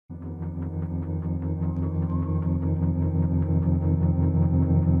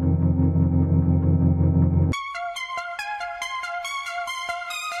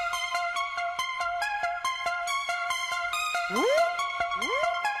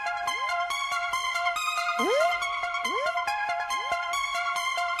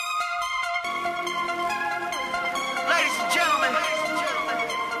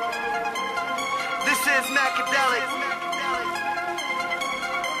That's Macadelic.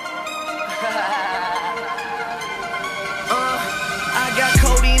 I got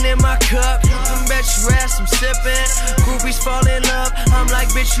codeine in my cup. You can bet your ass I'm sipping. Groupies fall in love. I'm like,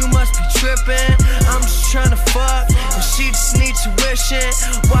 bitch, you must be tripping. I'm just tryna fuck, and she just need tuition.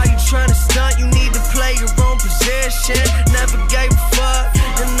 Why you tryna stunt? You need to play your own position. Never gave a fuck,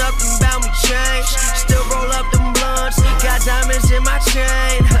 and nothing about me changed. Still roll up them blunts. Got diamonds in my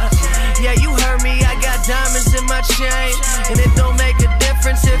chain. Yeah, you heard me. I got diamonds in my chain, and it don't make a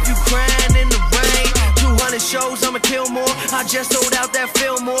difference if you crying in the rain. 200 shows, I'ma kill more. I just sold out that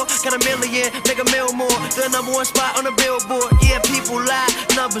Fillmore. Got $1 million, make $1 million more. The #1 spot on the billboard. Yeah, people lie,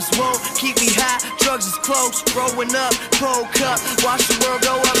 numbers won't keep me high. Drugs is close, growing up, cold cup. Watch the world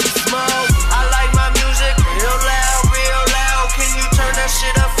go up in smoke. I like my music real loud, real loud. Can you turn that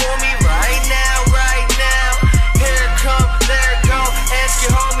shit up for me right now, right now? Here it come, there it go. Ask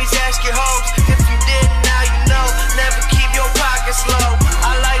your homies, ask your hoes. If you didn't, now you know. Never keep your pockets low.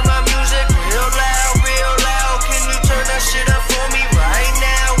 I like my music real loud, real loud. Can you turn that shit up for me right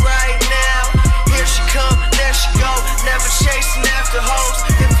now, right now? Here she come, there she go. Never chasing after hoes.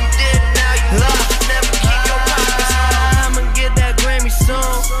 If you didn't, now you know. Never keep your pockets low. I'ma get that Grammy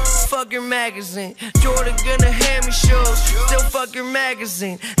soon. Fuck your magazine. Jordan gonna hand me shoes. Still fuck your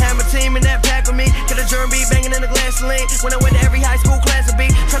magazine. Have my team in that pack with me. Get a germ beat banging in a glass of lean. When I went to every high school class to be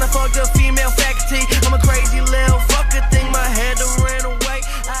tryna fuck the female faculty. I'm a crazy little fucker. Think my head done ran away.